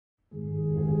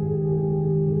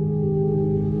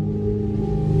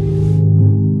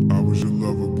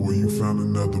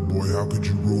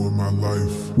my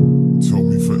life. Told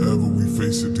me forever we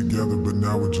face it together, but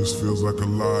now it just feels like a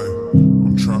lie.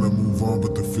 I'm trying to move on,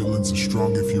 but the feelings are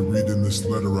strong. If you're reading this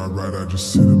letter I write, I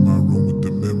just sit in my room with the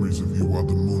memories of you while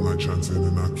the moonlight shines in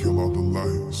and I kill all the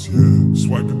lights, yeah.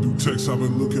 Swiping through texts, I've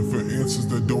been looking for answers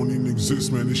that don't even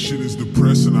exist. Man, this shit is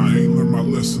depressing. I ain't learned my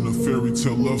lesson. A fairy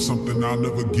tale love, something I'll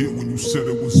never get. When you said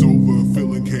it was over, a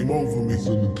feeling came over me,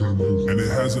 and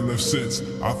it hasn't left since.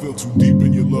 I fell too deep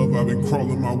in your love. I've been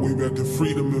crawling my way back to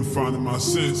freedom and finding my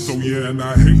sense. So yeah, and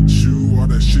I hate you. All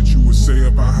that shit you would say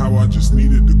about how I just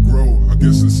needed to grow. I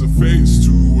guess it's a phase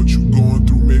too. What you going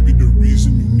through, maybe the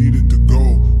reason you needed to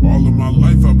go. All of my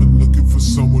life I've been looking for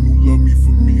someone who loved me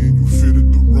for me, and you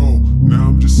fitted the role. Now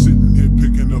I'm just sitting here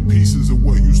picking up pieces of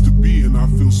what used to be, and I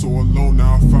feel so alone.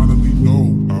 Now I finally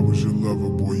know I was your lover,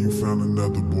 boy. You found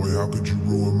another boy. How could you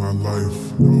ruin my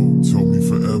life? No, told me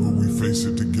forever we face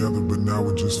it together, but now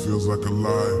it just feels like a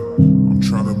lie. I'm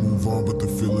trying to move on, but the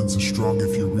feelings are strong.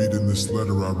 If you're reading this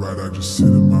letter I write, I just sit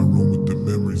in my room with the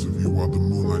memories of you while the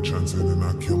moonlight shines in and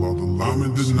I kill all the lights. I'm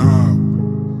in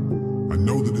denial. I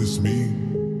know that it's me,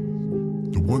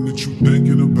 the one that you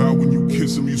thinking about when you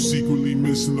kiss him. You secretly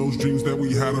missing those dreams that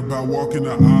we had about walking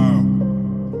the aisle.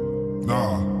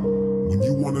 Nah, when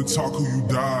you wanna talk who you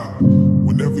die.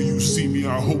 Whenever you see me,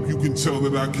 I hope you can tell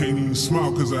that I can't even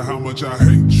smile cause of how much I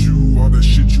hate you. All that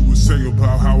shit you would say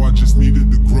about how I just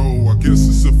needed to grow. I guess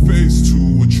it's a phase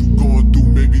too. What you going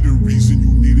through, maybe the reason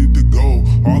you needed to go.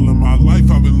 All of my life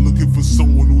I've been looking for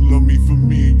someone who loved me for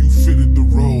me, and you fitted the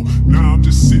role. Now I'm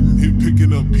just sitting here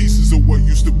picking up pieces of what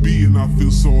used to be, and I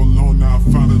feel so alone. Now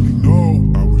I finally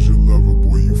know I was your lover,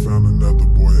 boy. You found another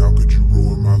boy. How could you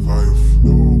ruin my life?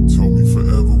 No, told me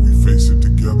forever we face it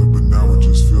together, but now it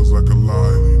just feels like a lie.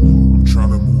 I'm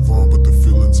trying to move on, but the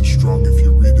feelings are strong. If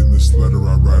you're reading this letter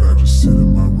I write, I just sit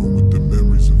in my room with the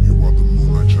memories of you while the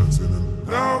moonlight shines in. And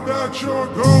now that you're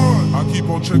gone, I keep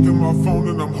on checking my phone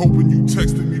and I'm hoping you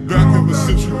texted me back. Ever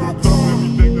since you broke up,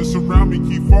 everything that's around me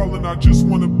keep falling. I just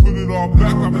wanna put it all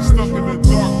back. I've been stuck in a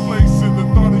dark place, and the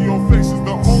thought of your face is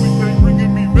the only thing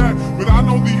bringing me back. But I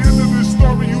know the end of this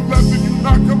story. You left and you're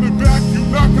not coming back. You're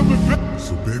not coming back.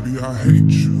 So baby, I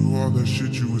hate you. All that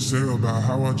shit you would say about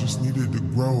how I just needed to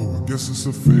grow. I guess it's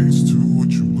a phase too. What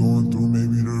you going through,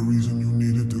 maybe the reason you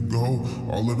needed to go.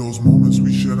 All of those moments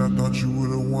we shared, I thought you were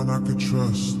the one I could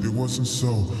trust. It wasn't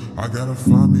so. I gotta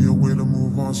find me a way to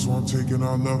move on, so I'm taking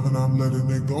our love and I'm letting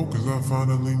it go. Cause I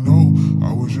finally know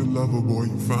I was your lover, boy.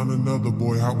 You found another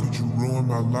boy. How could you ruin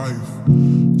my life?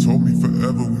 Told me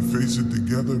forever we face it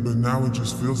together, but now it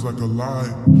just feels like a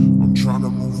lie. I'm trying to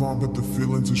move on, but the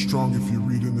feelings are strong. If you're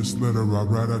reading this letter I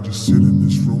write, I just sit in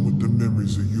this room with the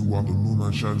memories of you while the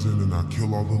moonlight shines in and I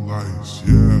kill all the lights.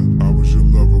 Yeah, I was your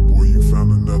lover, boy. You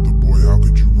found another boy. How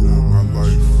could you ruin my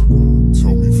life?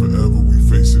 Told me forever we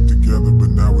face it together.